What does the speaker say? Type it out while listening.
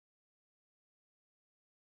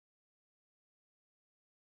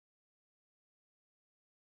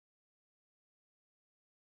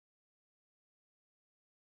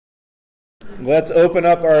Let's open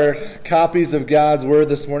up our copies of God's Word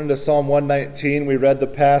this morning to Psalm 119. We read the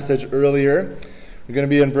passage earlier. We're going to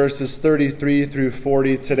be in verses 33 through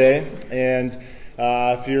 40 today. And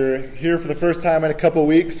if you're here for the first time in a couple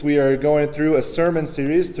weeks, we are going through a sermon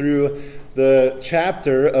series through the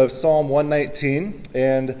chapter of Psalm 119.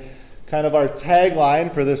 And kind of our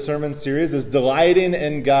tagline for this sermon series is delighting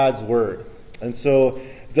in God's Word. And so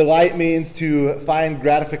delight means to find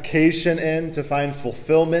gratification in, to find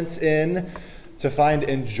fulfillment in, to find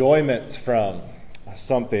enjoyment from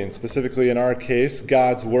something, specifically in our case,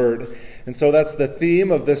 God's Word. And so that's the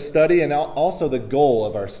theme of this study and also the goal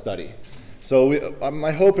of our study. So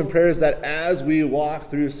my hope and prayer is that as we walk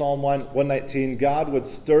through Psalm 119, God would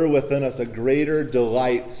stir within us a greater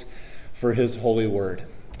delight for His holy Word.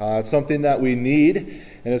 It's something that we need,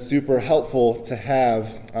 and it's super helpful to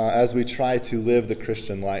have as we try to live the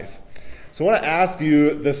Christian life. So I want to ask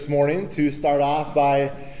you this morning to start off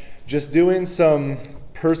by just doing some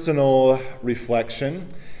personal reflection.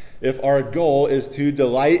 If our goal is to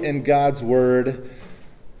delight in God's Word,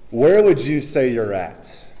 where would you say you're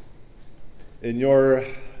at in your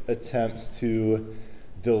attempts to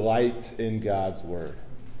delight in God's Word?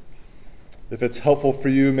 If it's helpful for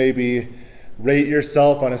you, maybe rate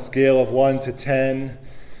yourself on a scale of 1 to 10.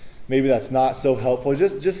 Maybe that's not so helpful.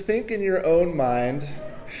 Just think in your own mind,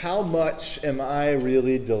 how much am I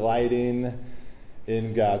really delighting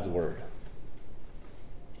in God's Word?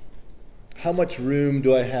 How much room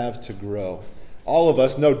do I have to grow? All of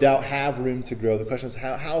us, no doubt, have room to grow. The question is,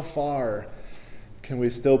 how far can we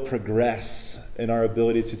still progress in our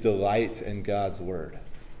ability to delight in God's Word?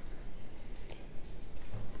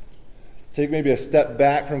 Take maybe a step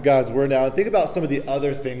back from God's Word now and think about some of the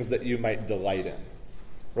other things that you might delight in.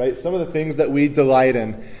 Right? Some of the things that we delight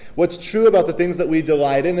in. What's true about the things that we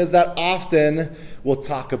delight in is that often we'll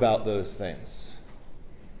talk about those things.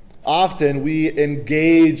 Often we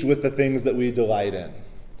engage with the things that we delight in.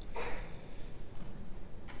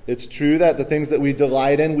 It's true that the things that we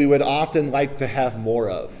delight in, we would often like to have more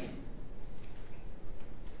of.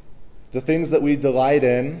 The things that we delight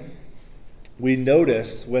in, we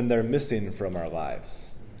notice when they're missing from our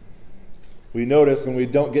lives. We notice when we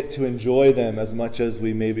don't get to enjoy them as much as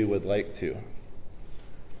we maybe would like to.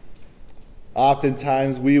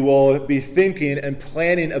 Oftentimes we will be thinking and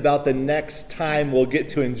planning about the next time we'll get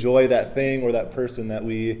to enjoy that thing or that person that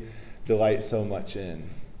we delight so much in.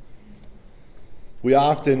 We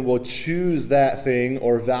often will choose that thing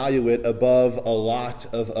or value it above a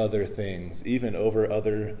lot of other things, even over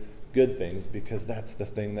other good things, because that's the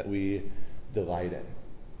thing that we delight in.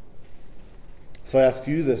 So I ask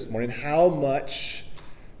you this morning, how much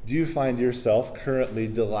do you find yourself currently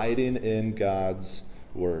delighting in God's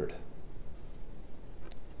Word?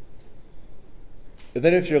 And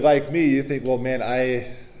then if you're like me, you think, well, man,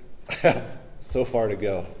 I have so far to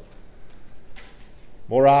go.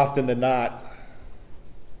 More often than not,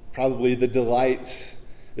 probably the delight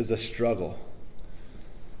is a struggle.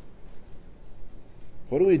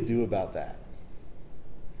 What do we do about that?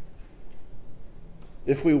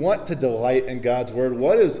 If we want to delight in God's Word,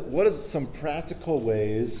 what is some practical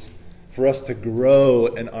ways for us to grow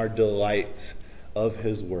in our delight of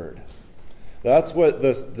His Word? That's what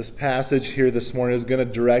this passage here this morning is going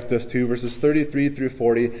to direct us to, verses 33 through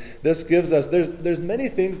 40. This gives us, there's many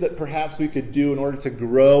things that perhaps we could do in order to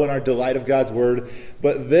grow in our delight of God's Word,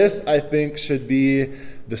 but this, I think, should be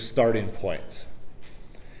the starting point.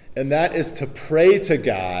 And that is to pray to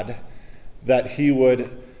God that He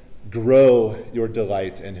would grow your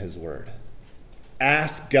delight in His Word.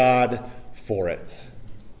 Ask God for it.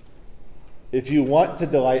 If you want to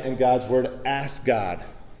delight in God's Word, ask God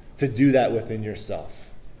to do that within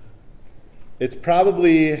yourself. It's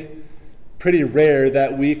probably pretty rare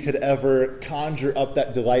that we could ever conjure up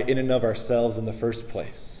that delight in and of ourselves in the first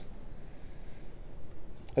place.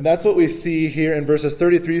 And that's what we see here in verses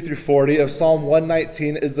 33 through 40 of Psalm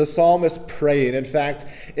 119 is the psalmist praying. In fact,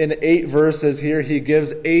 in 8 verses here, he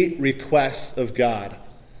gives 8 requests of God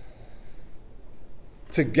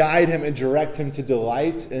to guide him and direct him to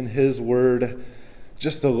delight in His Word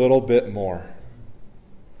just a little bit more.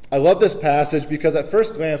 I love this passage because at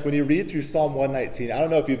first glance, when you read through Psalm 119, I don't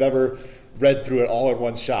know if you've ever read through it all in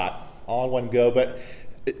one shot, all in one go, but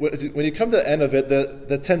when you come to the end of it,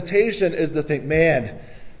 the temptation is to think, man,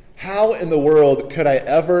 how in the world could I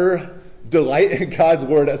ever delight in God's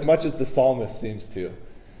Word as much as the psalmist seems to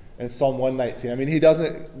in Psalm 119? I mean,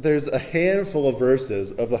 there's a handful of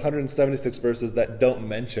verses of the 176 verses that don't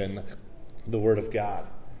mention the Word of God.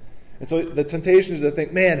 And so the temptation is to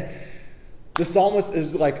think, man, the psalmist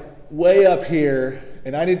is like way up here,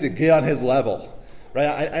 and I need to get on his level.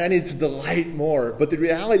 right? I need to delight more. But the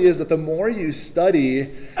reality is that the more you study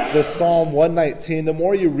the Psalm 119, the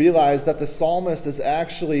more you realize that the psalmist is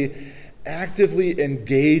actually actively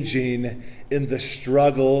engaging in the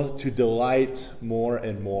struggle to delight more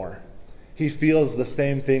and more. He feels the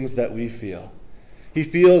same things that we feel. He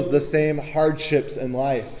feels the same hardships in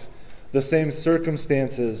life, the same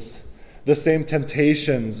circumstances, the same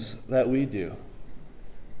temptations that we do.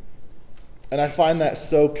 And I find that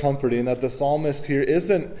so comforting that the psalmist here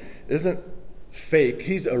isn't fake.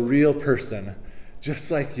 He's a real person,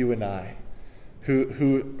 just like you and I,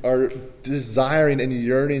 who are desiring and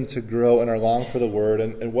yearning to grow and are long for the word.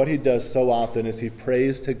 And what he does so often is he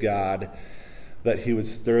prays to God that he would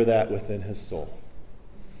stir that within his soul.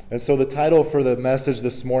 And so the title for the message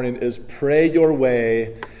this morning is Pray Your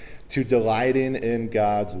Way to Delighting in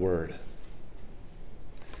God's Word.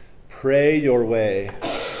 Pray your way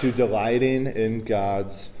to delighting in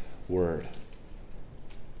God's Word.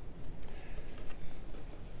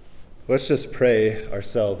 Let's just pray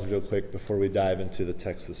ourselves real quick before we dive into the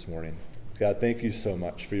text this morning. God, thank you so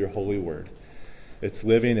much for your holy word. It's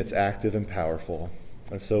living, it's active, and powerful.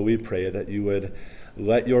 And so we pray that you would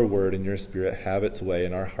let your word and your spirit have its way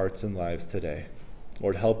in our hearts and lives today.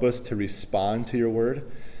 Lord, help us to respond to your word.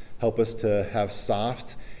 Help us to have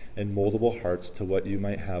soft and moldable hearts to what you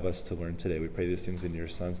might have us to learn today. We pray these things in your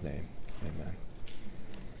Son's name.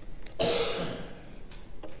 Amen.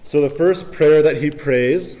 So the first prayer that he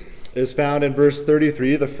prays is found in verse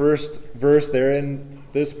 33. The first verse there in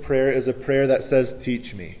this prayer is a prayer that says,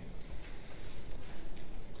 teach me.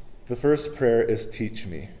 The first prayer is teach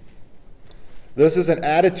me. This is an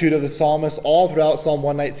attitude of the psalmist all throughout Psalm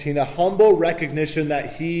 119, a humble recognition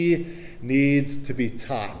that he needs to be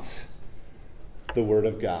taught the word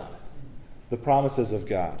of God, the promises of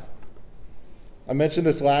God. I mentioned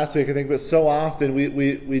this last week, I think, but so often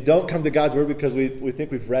we don't come to God's word because we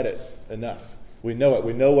think we've read it enough. We know it.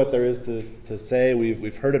 We know what there is to say.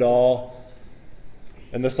 We've heard it all.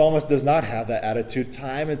 And the psalmist does not have that attitude.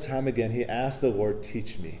 Time and time again, he asks the Lord,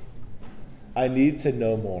 teach me. I need to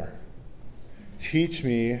know more. Teach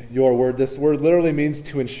me your word. This word literally means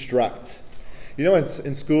to instruct. You know, in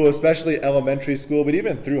school, especially elementary school, but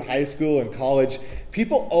even through high school and college,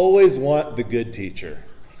 people always want the good teacher,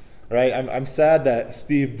 right? I'm sad that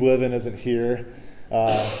Steve Bliven isn't here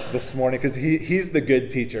this morning because he's the good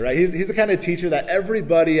teacher, right? He's the kind of teacher that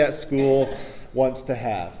everybody at school wants to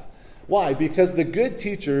have. Why? Because the good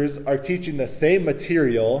teachers are teaching the same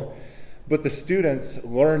material, but the students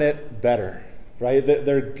learn it better, right?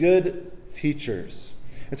 They're good teachers.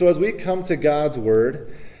 And so as we come to God's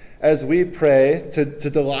word, as we pray to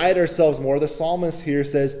delight ourselves more, the psalmist here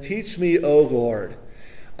says, teach me, O Lord.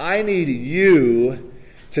 I need you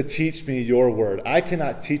to teach me your word. I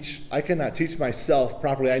cannot teach myself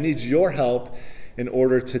properly. I need your help in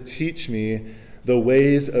order to teach me the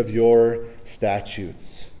ways of your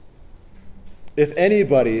statutes. If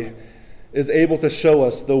anybody is able to show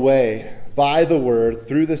us the way by the word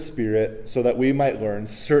through the Spirit so that we might learn,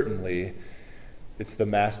 certainly it's the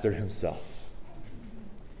Master himself.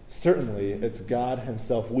 Certainly, it's God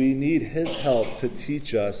himself. We need his help to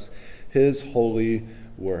teach us his holy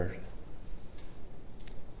word.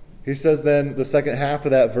 He says then, the second half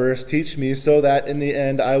of that verse, teach me so that in the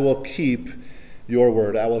end I will keep your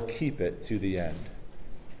word. I will keep it to the end.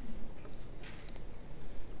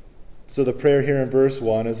 So the prayer here in verse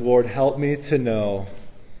 1 is, Lord, help me to know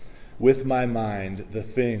with my mind the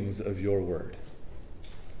things of your word.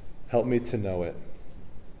 Help me to know it.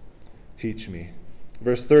 Teach me.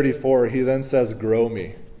 Verse 34, he then says, grow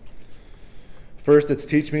me. First it's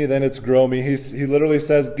teach me, then it's grow me. He literally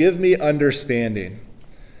says, give me understanding.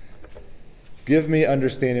 Give me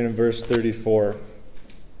understanding in verse 34.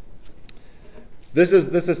 This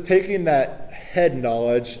is taking that head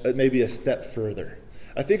knowledge maybe a step further.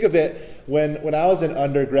 I think of it when I was in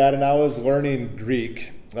undergrad and I was learning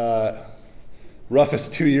Greek,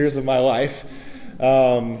 roughest 2 years of my life.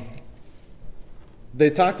 They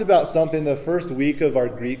talked about something the first week of our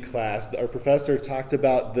Greek class. Our professor talked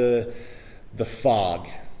about the fog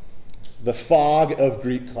of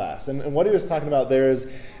Greek class. And what he was talking about there is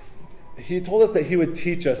he told us that he would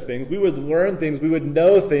teach us things. We would learn things. We would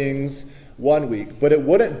know things one week. But it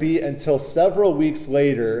wouldn't be until several weeks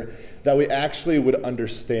later that we actually would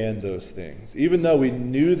understand those things. Even though we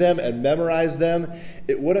knew them and memorized them,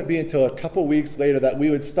 it wouldn't be until a couple weeks later that we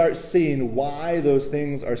would start seeing why those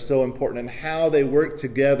things are so important and how they work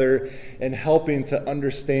together in helping to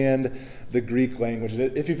understand the Greek language.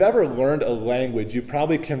 And if you've ever learned a language, you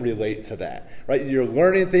probably can relate to that, right? You're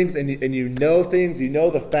learning things and you know things, you know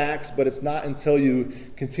the facts, but it's not until you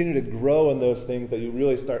continue to grow in those things that you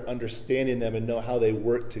really start understanding them and know how they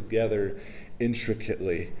work together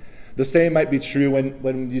intricately. The same might be true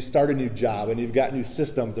when you start a new job and you've got new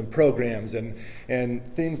systems and programs and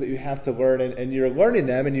things that you have to learn, and you're learning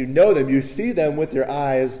them and you know them, you see them with your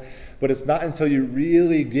eyes, but it's not until you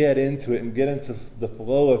really get into it and get into the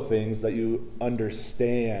flow of things that you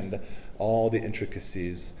understand all the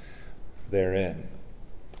intricacies therein.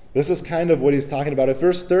 This is kind of what he's talking about. If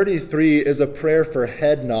verse 33 is a prayer for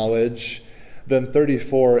head knowledge, then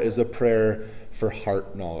 34 is a prayer for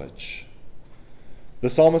heart knowledge. The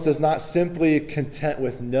psalmist is not simply content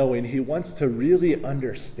with knowing. He wants to really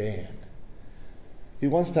understand. He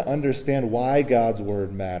wants to understand why God's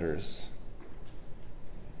word matters.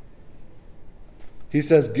 He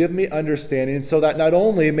says, give me understanding so that not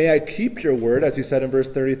only may I keep your word, as he said in verse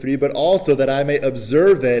 33, but also that I may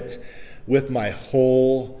observe it with my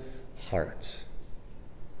whole heart.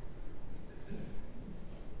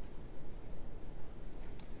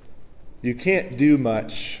 You can't do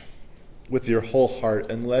much with your whole heart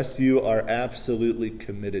unless you are absolutely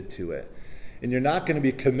committed to it. And you're not going to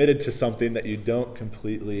be committed to something that you don't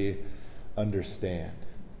completely understand.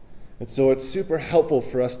 And so it's super helpful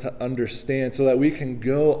for us to understand so that we can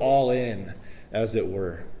go all in, as it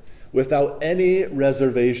were, without any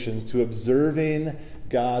reservations to observing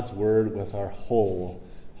God's word with our whole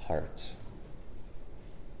heart.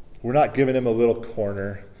 We're not giving him a little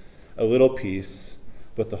corner, a little piece,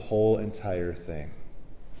 but the whole entire thing.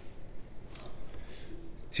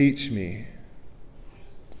 Teach me,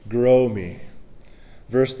 grow me.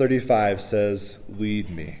 Verse 35 says, lead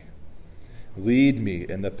me. Lead me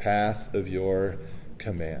in the path of your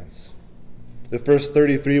commands. If verse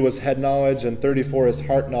 33 was head knowledge and 34 is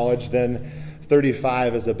heart knowledge, then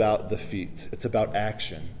 35 is about the feet. It's about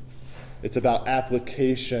action. It's about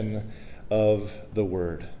application of the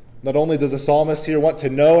word. Not only does the psalmist here want to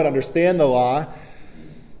know and understand the law,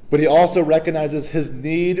 but he also recognizes his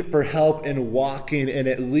need for help in walking in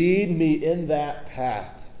it. Lead me in that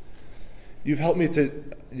path. You're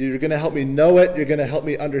going to help me know it, you're going to help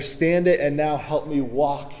me understand it, and now help me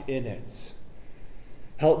walk in it.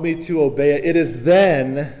 Help me to obey it. It is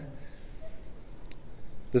then,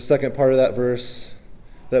 the second part of that verse,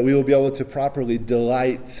 that we will be able to properly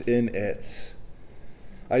delight in it.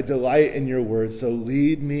 I delight in your word, so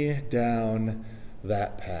lead me down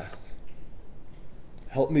that path.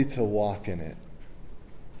 Help me to walk in it.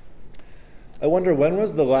 I wonder, when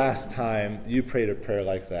was the last time you prayed a prayer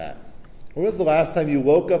like that? When was the last time you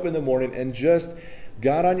woke up in the morning and just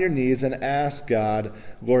got on your knees and asked God,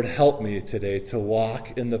 Lord, help me today to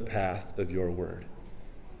walk in the path of your word?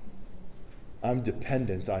 I'm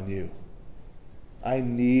dependent on you. I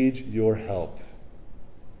need your help,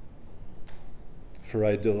 for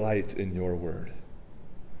I delight in your word.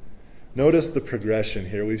 Notice the progression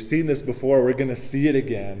here. We've seen this before. We're going to see it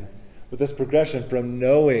again. But this progression from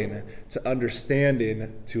knowing to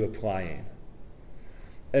understanding to applying.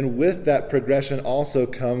 And with that progression also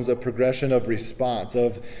comes a progression of response,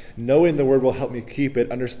 of knowing the word will help me keep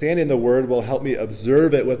it, understanding the word will help me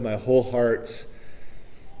observe it with my whole heart.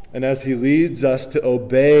 And as he leads us to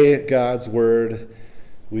obey God's word,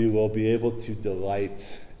 we will be able to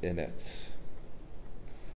delight in it.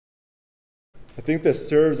 I think this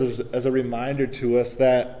serves as a reminder to us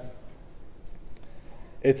that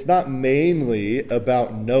it's not mainly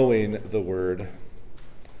about knowing the word,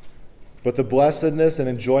 but the blessedness and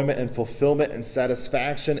enjoyment and fulfillment and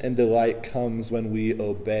satisfaction and delight comes when we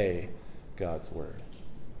obey God's word.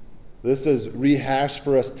 This is rehashed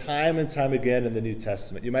for us time and time again in the New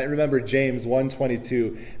Testament. You might remember James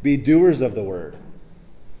 1:22, be doers of the word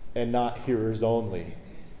and not hearers only,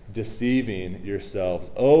 deceiving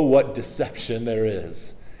yourselves. Oh, what deception there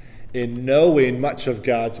is in knowing much of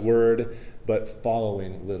God's word, but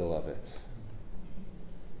following little of it.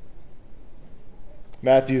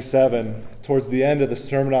 Matthew 7, towards the end of the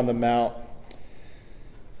Sermon on the Mount,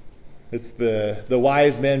 it's the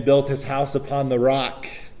wise man built his house upon the rock,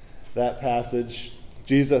 that passage.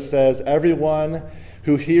 Jesus says, everyone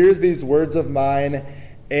who hears these words of mine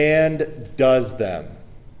and does them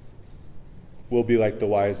will be like the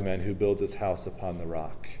wise man who builds his house upon the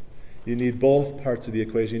rock. You need both parts of the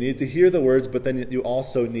equation. You need to hear the words, but then you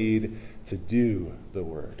also need to do the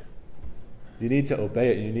word. You need to obey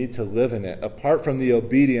it. You need to live in it. Apart from the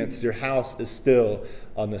obedience, your house is still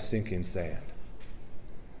on the sinking sand.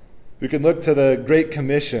 We can look to the Great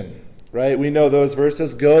Commission, right? We know those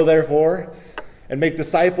verses. Go, therefore, and make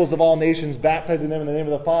disciples of all nations, baptizing them in the name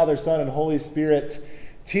of the Father, Son, and Holy Spirit,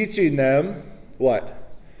 teaching them,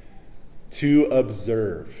 what? To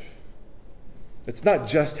observe. It's not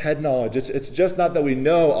just head knowledge. It's just not that we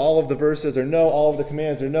know all of the verses or know all of the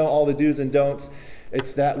commands or know all the do's and don'ts.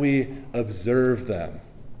 It's that we observe them.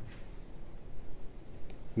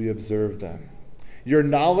 We observe them. Your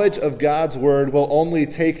knowledge of God's word will only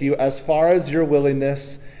take you as far as your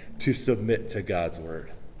willingness to submit to God's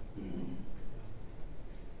word.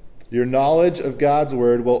 Your knowledge of God's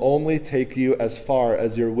word will only take you as far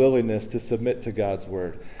as your willingness to submit to God's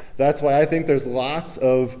word. That's why I think there's lots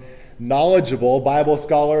of knowledgeable Bible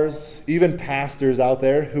scholars, even pastors out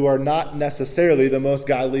there, who are not necessarily the most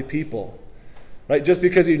godly people. Right? Just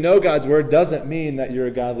because you know God's word doesn't mean that you're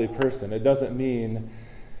a godly person. It doesn't mean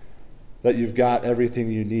that you've got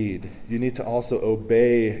everything you need. You need to also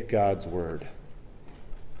obey God's word.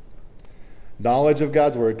 Knowledge of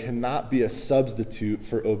God's word cannot be a substitute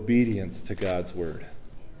for obedience to God's word.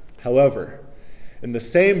 However, in the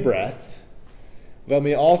same breath, let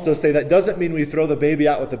me also say that doesn't mean we throw the baby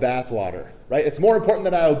out with the bathwater, right? It's more important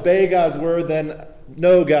that I obey God's word than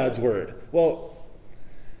know God's word. Well,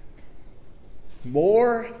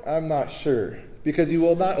 more? I'm not sure, because you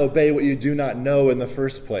will not obey what you do not know in the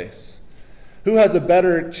first place. Who has a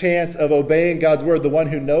better chance of obeying God's word, the one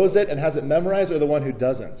who knows it and has it memorized or the one who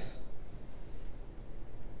doesn't?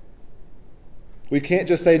 We can't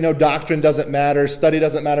just say, no, doctrine doesn't matter, study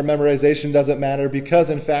doesn't matter, memorization doesn't matter, because,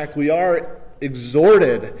 in fact, we are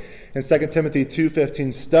exhorted in 2 Timothy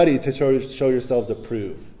 2:15, study to show yourselves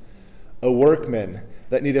approved, a workman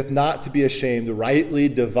that needeth not to be ashamed, rightly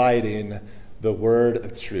dividing the word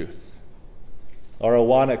of truth. Our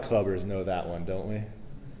Awana clubbers know that one, don't we?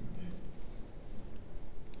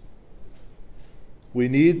 We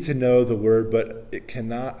need to know the word, but it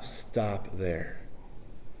cannot stop there.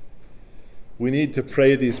 We need to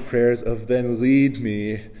pray these prayers of, then lead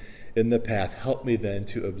me in the path. Help me then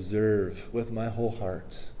to observe with my whole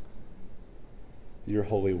heart your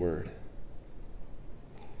holy word.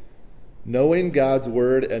 Knowing God's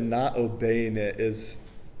word and not obeying it is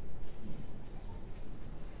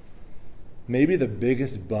maybe the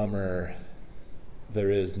biggest bummer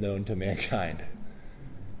there is known to mankind.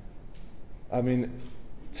 I mean,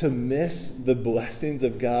 to miss the blessings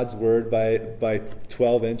of God's word by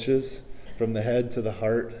 12 inches from the head to the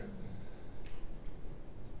heart.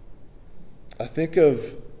 I think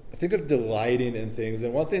of delighting in things,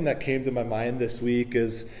 and one thing that came to my mind this week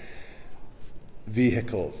is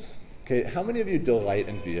vehicles. Okay, how many of you delight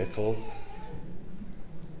in vehicles?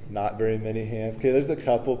 Not very many hands. Okay, there's a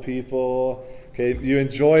couple people. Okay, you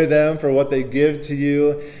enjoy them for what they give to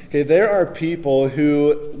you. Okay, there are people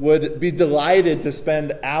who would be delighted to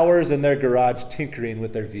spend hours in their garage tinkering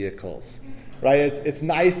with their vehicles. Right? It's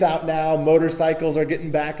nice out now. Motorcycles are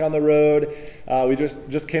getting back on the road. We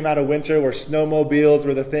just came out of winter where snowmobiles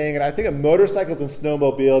were the thing. And I think of motorcycles and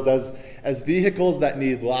snowmobiles as vehicles that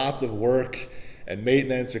need lots of work and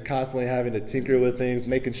maintenance. You're constantly having to tinker with things,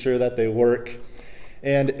 making sure that they work.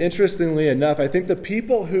 And interestingly enough, I think the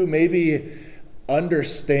people who maybe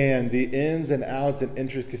understand the ins and outs and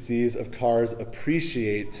intricacies of cars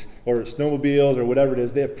appreciate, or snowmobiles or whatever it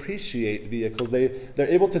is, they appreciate vehicles. They're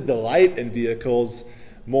able to delight in vehicles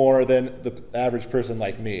more than the average person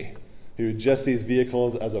like me, who just sees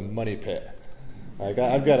vehicles as a money pit. Like,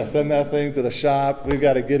 I've got to send that thing to the shop, we've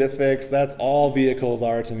got to get it fixed. That's all vehicles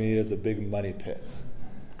are to me, is a big money pit.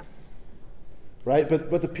 Right?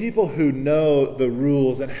 But the people who know the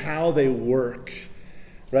rules and how they work,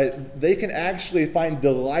 right, they can actually find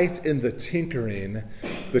delight in the tinkering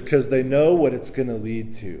because they know what it's going to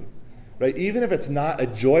lead to. Right? Even if it's not a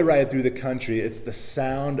joyride through the country, it's the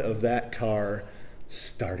sound of that car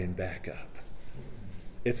starting back up.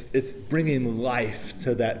 It's bringing life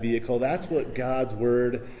to that vehicle. That's what God's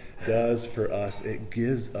word does for us. It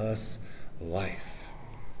gives us life.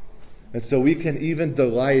 And so we can even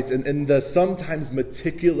delight in the sometimes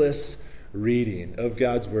meticulous reading of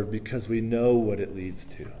God's word because we know what it leads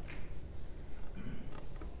to.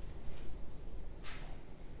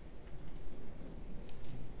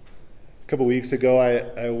 A couple weeks ago,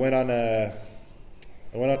 I went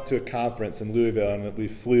up to a conference in Louisville, and we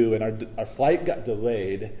flew, and our flight got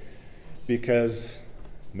delayed because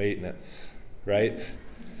maintenance, right?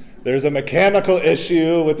 There's a mechanical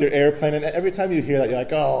issue with your airplane, and every time you hear that, you're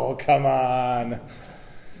like, oh, come on.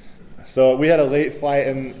 So we had a late flight,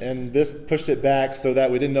 and this pushed it back so that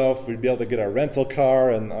we didn't know if we'd be able to get our rental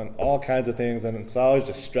car and all kinds of things. And so I was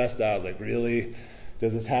just stressed out. I was like, really?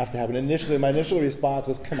 Does this have to happen? Initially, my initial response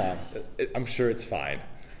was, come on, I'm sure it's fine,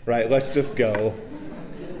 right? Let's just go.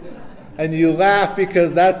 And you laugh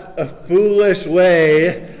because that's a foolish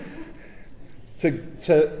way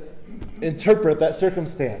to interpret that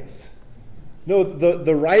circumstance. No,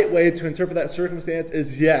 the right way to interpret that circumstance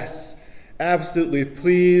is yes, absolutely,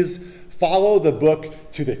 please follow the book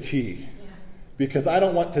to the T, because I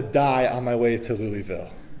don't want to die on my way to Louisville.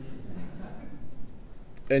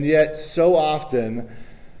 And yet, so often,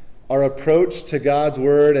 our approach to God's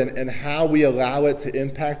word and how we allow it to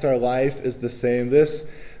impact our life is the same. This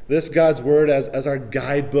God's word as our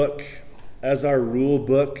guidebook, as our rule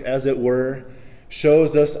book, as it were,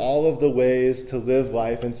 shows us all of the ways to live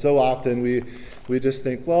life. And so often we just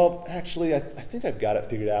think, well, actually, I think I've got it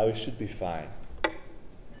figured out. We should be fine.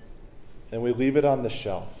 And we leave it on the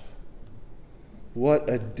shelf. What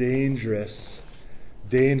a dangerous,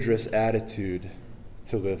 dangerous attitude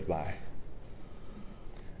to live by.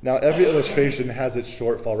 Now, every illustration has its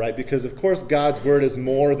shortfall, right? Because, of course, God's word is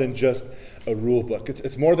more than just a rule book.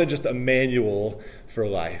 It's more than just a manual for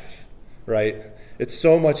life, right? It's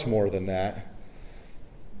so much more than that.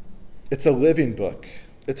 It's a living book.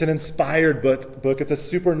 It's an inspired book. It's a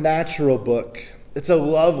supernatural book. It's a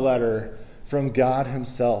love letter from God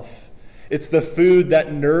himself. It's the food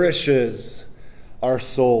that nourishes our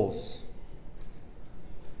souls.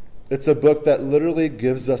 It's a book that literally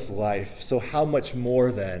gives us life. So how much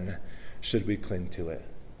more then should we cling to it?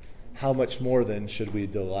 How much more then should we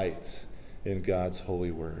delight in God's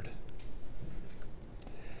holy word?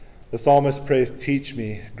 The psalmist prays, teach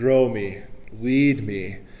me, grow me, lead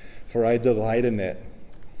me, for I delight in it.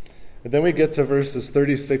 And then we get to verses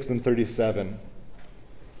 36 and 37.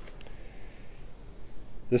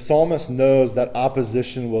 The psalmist knows that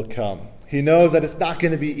opposition will come. He knows that it's not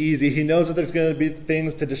going to be easy. He knows that there's going to be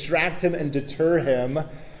things to distract him and deter him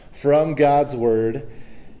from God's word.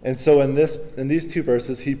 And so in these two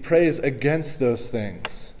verses, he prays against those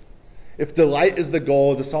things. If delight is the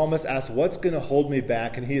goal, the psalmist asks, what's going to hold me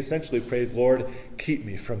back? And he essentially prays, Lord, keep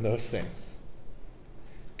me from those things.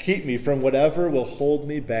 Keep me from whatever will hold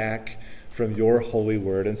me back from your holy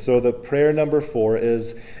word. And so the prayer number 4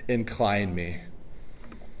 is incline me.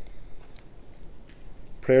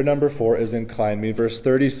 Prayer number 4 is incline me. Verse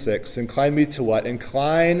 36, incline me to what?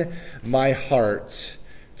 Incline my heart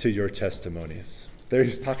to your testimonies. There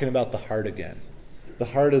he's talking about the heart again. The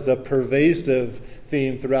heart is a pervasive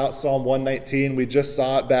theme throughout Psalm 119. We just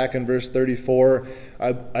saw it back in verse 34. I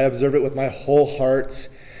observe it with my whole heart.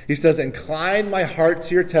 He says, incline my heart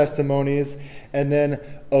to your testimonies, and then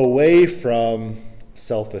away from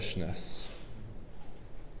selfishness.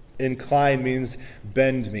 Incline means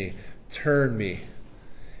bend me, turn me.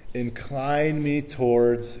 Incline me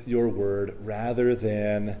towards your word rather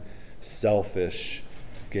than selfish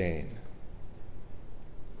gain.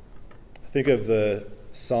 Think of the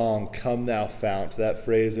song, Come Thou Fount, that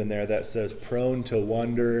phrase in there that says, prone to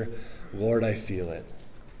wonder, Lord, I feel it.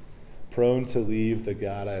 Prone to leave the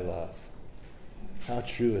God I love. How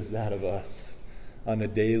true is that of us on a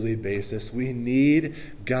daily basis? We need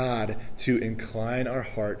God to incline our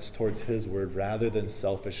hearts towards his word rather than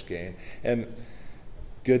selfish gain. And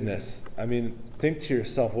goodness, I mean, think to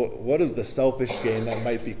yourself, what is the selfish gain that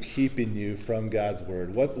might be keeping you from God's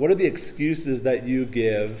word? What are the excuses that you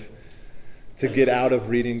give to get out of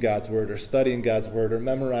reading God's word or studying God's word or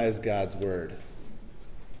memorize God's word?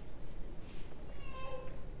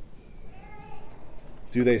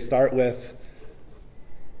 Do they start with,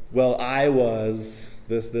 well, I was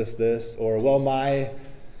this, or, well,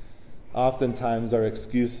 oftentimes our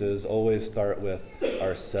excuses always start with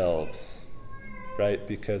ourselves, right?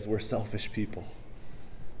 Because we're selfish people.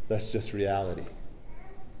 That's just reality.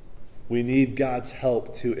 We need God's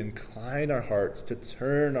help to incline our hearts, to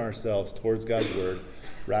turn ourselves towards God's word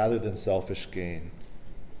rather than selfish gain.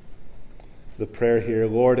 The prayer here,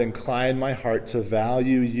 Lord, incline my heart to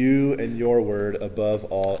value you and your word above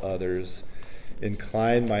all others.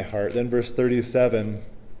 Incline my heart. Then verse 37,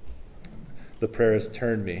 the prayer is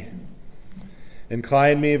turn me.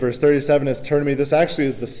 Incline me. Verse 37 is turn me. This actually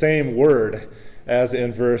is the same word as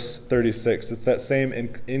in verse 36. It's that same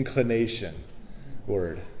inclination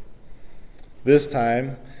word. This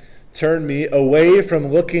time, turn me away from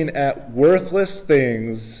looking at worthless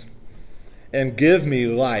things and give me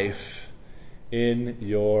life in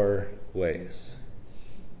your ways.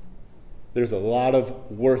 There's a lot of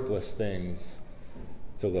worthless things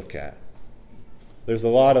to look at. There's a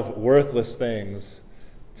lot of worthless things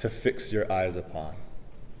to fix your eyes upon.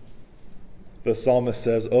 The psalmist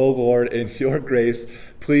says, "O Lord, in your grace,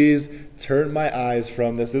 please turn my eyes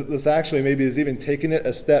from this." This actually maybe is even taking it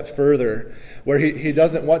a step further, where he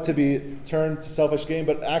doesn't want to be turned to selfish gain,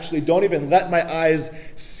 but actually don't even let my eyes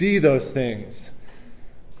see those things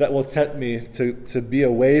that will tempt me to be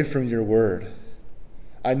away from your word.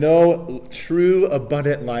 I know true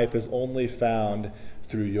abundant life is only found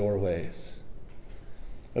through your ways.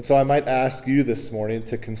 And so I might ask you this morning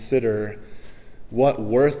to consider, what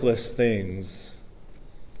worthless things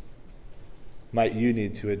might you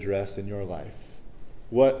need to address in your life?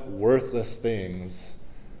 What worthless things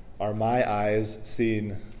are my eyes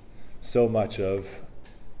seeing so much of,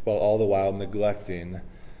 while all the while neglecting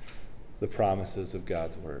the promises of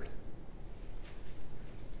God's word?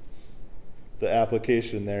 The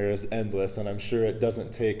application there is endless, and I'm sure it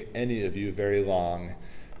doesn't take any of you very long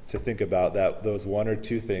to think about those one or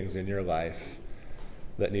two things in your life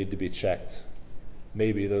that need to be checked.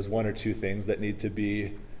 Maybe those one or two things that need to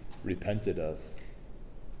be repented of.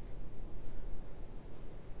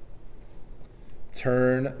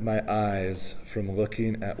 Turn my eyes from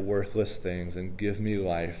looking at worthless things and give me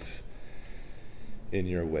life in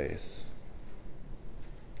your ways.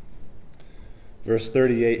 Verse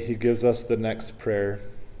 38, he gives us the next prayer.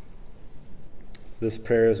 This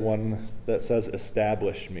prayer is one that says,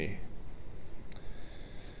 "Establish me."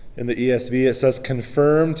 In the ESV, it says,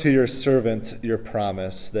 "Confirm to your servant your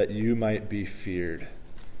promise, that you might be feared."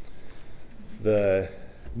 The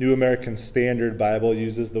New American Standard Bible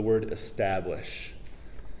uses the word establish.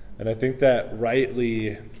 And I think that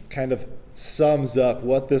rightly kind of sums up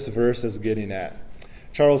what this verse is getting at.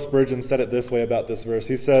 Charles Spurgeon said it this way about this verse.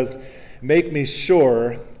 He says, "Make me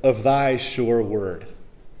sure of thy sure word,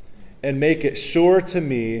 and make it sure to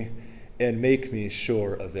me, and make me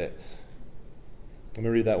sure of it." Let me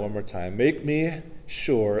read that one more time. "Make me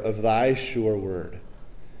sure of thy sure word.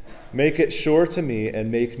 Make it sure to me,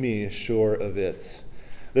 and make me sure of it."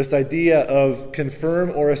 This idea of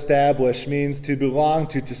confirm or establish means to belong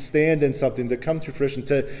to stand in something, to come to fruition,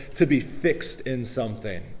 to be fixed in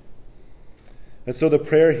something. And so the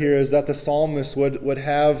prayer here is that the psalmist would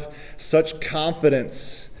have such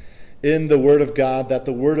confidence in the Word of God that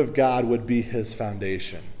the Word of God would be his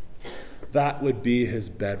foundation. That would be his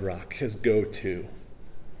bedrock, his go-to,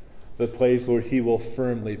 the place where he will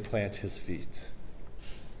firmly plant his feet.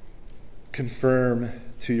 Confirm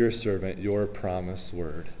to your servant your promised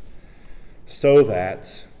word, so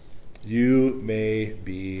that you may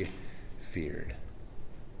be feared.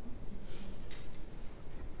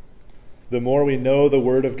 The more we know the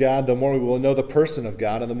Word of God, the more we will know the person of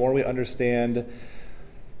God, and the more we understand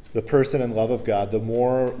the person and love of God, the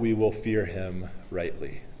more we will fear him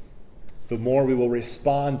rightly. The more we will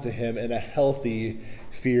respond to him in a healthy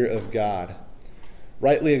fear of God,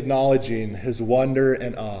 rightly acknowledging his wonder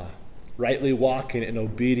and awe, rightly walking in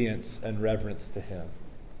obedience and reverence to him.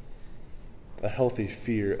 A healthy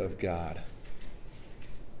fear of God.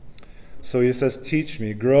 So he says, "Teach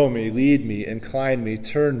me, grow me, lead me, incline me,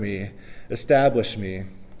 turn me, establish me."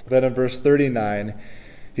 Then in verse 39,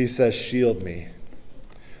 he says, "Shield me.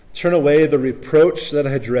 Turn away the reproach that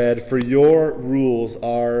I dread, for your rules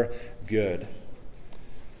are good."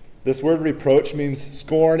 This word reproach means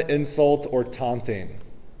scorn, insult, or taunting.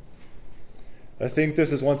 I think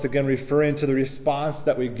this is once again referring to the response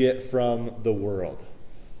that we get from the world.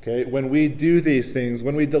 Okay? When we do these things,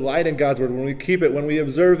 when we delight in God's word, when we keep it, when we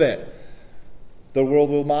observe it, the world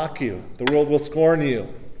will mock you. The world will scorn you.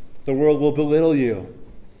 The world will belittle you.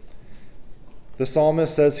 The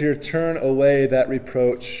psalmist says here, "Turn away that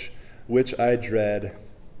reproach which I dread,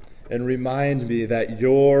 and remind me that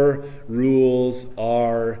your rules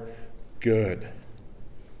are good."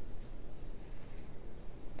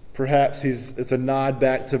 Perhaps it's a nod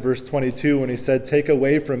back to verse 22 when he said, "Take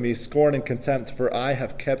away from me scorn and contempt, for I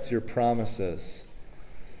have kept your promises."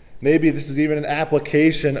 Maybe this is even an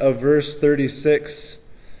application of verse 36,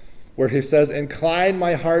 where he says, "Incline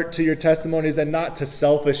my heart to your testimonies and not to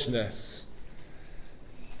selfishness."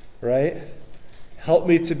 Right? Help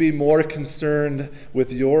me to be more concerned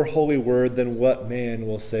with your holy word than what man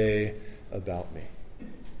will say about me.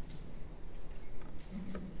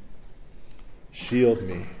 Shield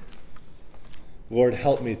me. Lord,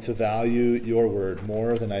 help me to value your word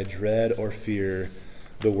more than I dread or fear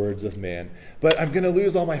the words of man. But I'm going to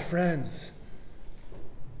lose all my friends.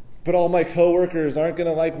 But all my coworkers aren't going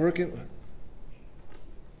to like working.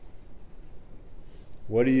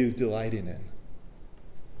 What are you delighting in?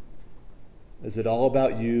 Is it all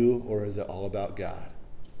about you, or is it all about God?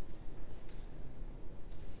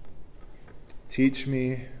 Teach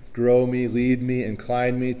me, grow me, lead me,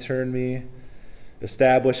 incline me, turn me,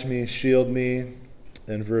 establish me, shield me.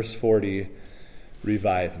 In verse 40,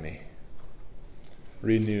 revive me,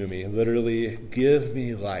 renew me, literally give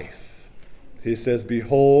me life. He says,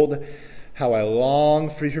 behold, how I long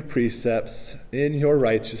for your precepts in your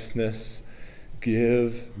righteousness.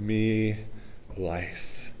 Give me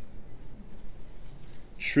life.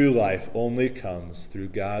 True life only comes through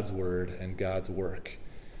God's word and God's work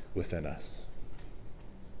within us.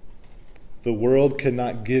 The world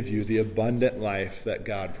cannot give you the abundant life that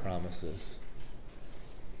God promises.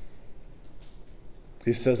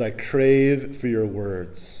 He says, I crave for your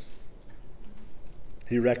words.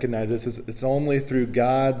 He recognizes it's only through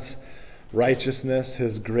God's righteousness,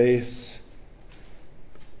 his grace,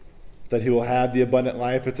 that he will have the abundant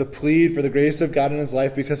life. It's a plea for the grace of God in his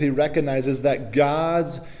life because he recognizes that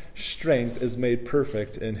God's strength is made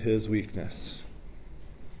perfect in his weakness.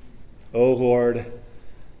 Oh Lord,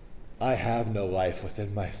 I have no life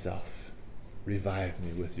within myself. Revive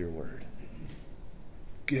me with your word.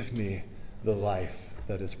 Give me the life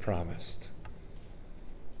that is promised.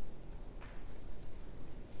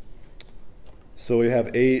 So we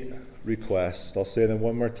have 8 requests. I'll say them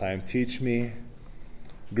one more time. Teach me,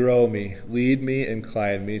 grow me, lead me,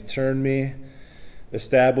 incline me, turn me,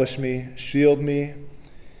 establish me, shield me,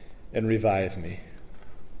 and revive me.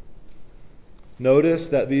 Notice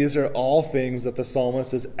that these are all things that the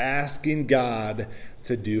psalmist is asking God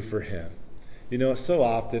to do for him. You know, so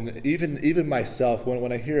often, even myself,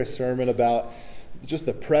 when I hear a sermon about just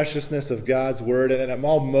the preciousness of God's word, and I'm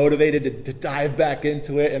all motivated to dive back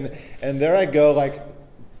into it, and there I go, like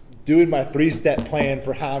doing my 3-step plan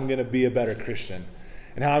for how I'm going to be a better Christian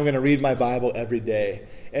and how I'm going to read my Bible every day.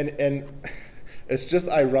 And it's just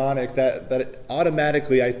ironic that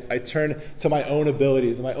automatically I turn to my own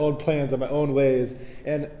abilities and my own plans and my own ways.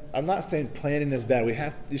 And I'm not saying planning is bad.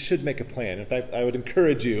 You should make a plan. In fact, I would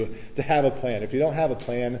encourage you to have a plan. If you don't have a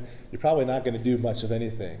plan, you're probably not going to do much of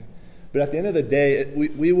anything. But at the end of the day,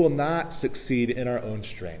 we will not succeed in our own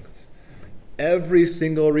strength. Every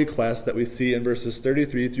single request that we see in verses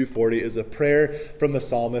 33 through 40 is a prayer from the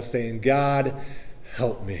psalmist saying, God,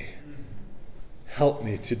 help me. Help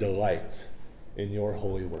me to delight in your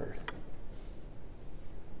holy word.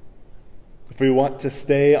 If we want to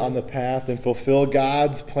stay on the path and fulfill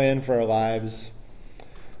God's plan for our lives,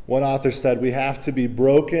 one author said we have to be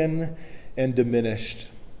broken and diminished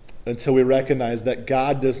until we recognize that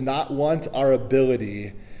God does not want our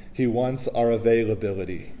ability, he wants our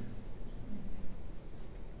availability.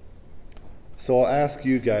 So I'll ask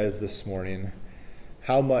you guys this morning,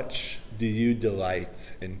 how much do you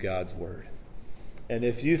delight in God's word? And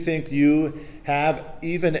if you think you have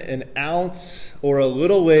even an ounce or a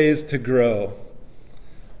little ways to grow,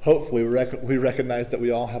 hopefully we recognize that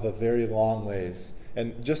we all have a very long ways.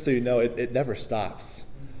 And just so you know, it never stops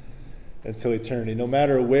until eternity. No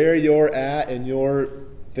matter where you're at in your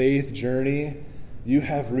faith journey, you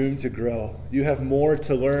have room to grow. You have more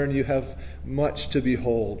to learn. You have much to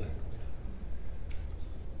behold.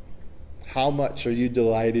 How much are you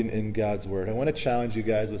delighting in God's word? I want to challenge you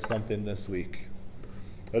guys with something this week.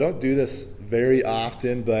 I don't do this very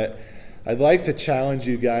often, but I'd like to challenge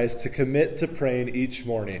you guys to commit to praying each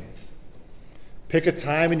morning. Pick a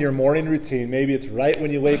time in your morning routine. Maybe it's right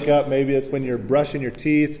when you wake up. Maybe it's when you're brushing your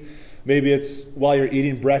teeth. Maybe it's while you're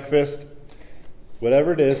eating breakfast.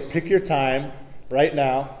 Whatever it is, pick your time right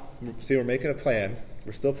now. See, we're making a plan.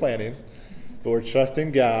 We're still planning, but we're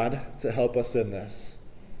trusting God to help us in this.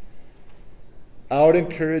 I would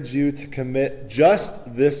encourage you to commit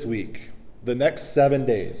just this week, the next 7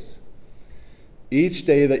 days. Each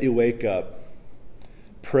day that you wake up,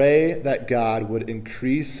 pray that God would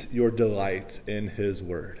increase your delight in his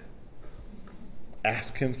word.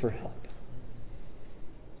 Ask him for help.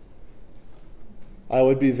 I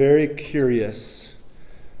would be very curious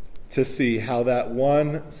to see how that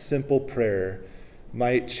one simple prayer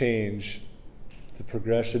might change the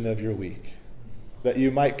progression of your week. That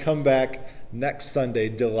you might come back next Sunday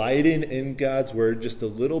delighting in God's word just a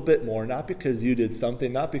little bit more, not because you did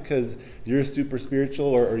something, not because you're super spiritual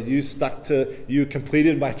or you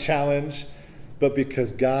completed my challenge, but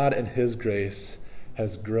because God and his grace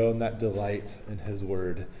has grown that delight in his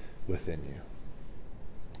word within you.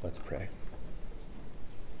 Let's pray.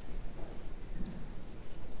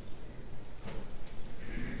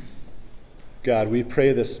 God, we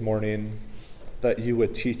pray this morning that you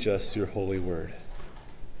would teach us your holy word.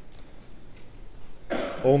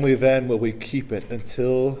 Only then will we keep it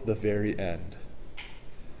until the very end.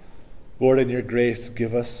 Lord, in your grace,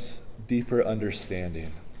 give us deeper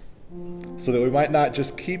understanding so that we might not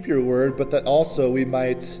just keep your word, but that also we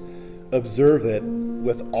might observe it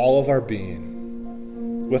with all of our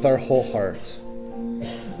being, with our whole heart.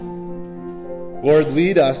 Lord,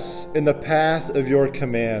 lead us in the path of your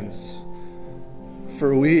commands,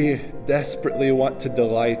 for we desperately want to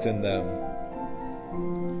delight in them.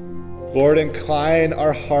 Lord, incline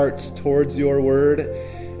our hearts towards your word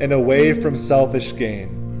and away from selfish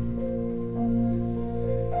gain.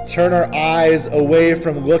 Turn our eyes away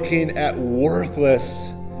from looking at worthless,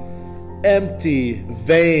 empty,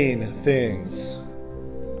 vain things,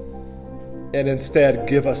 and instead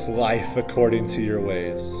give us life according to your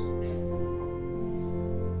ways.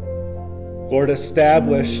 Lord,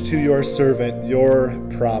 establish to your servant your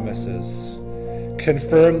promises.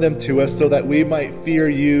 Confirm them to us so that we might fear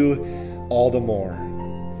you all the more.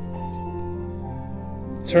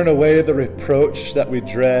 Turn away the reproach that we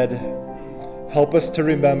dread. Help us to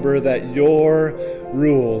remember that your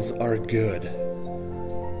rules are good.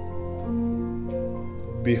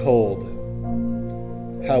 Behold,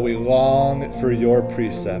 how we long for your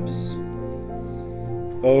precepts.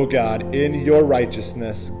 O God, in your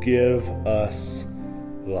righteousness, give us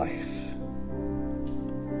life.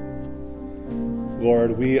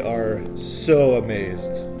 Lord, we are so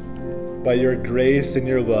amazed by your grace and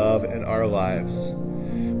your love in our lives.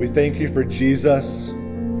 We thank you for Jesus.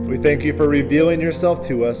 We thank you for revealing yourself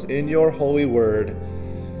to us in your holy word.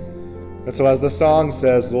 And so as the song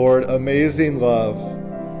says, Lord, amazing love,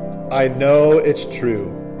 I know it's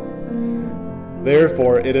true.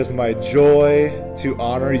 Therefore, it is my joy to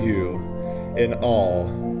honor you in all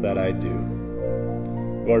that I do.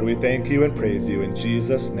 Lord, we thank you and praise you in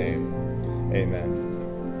Jesus' name. Amen.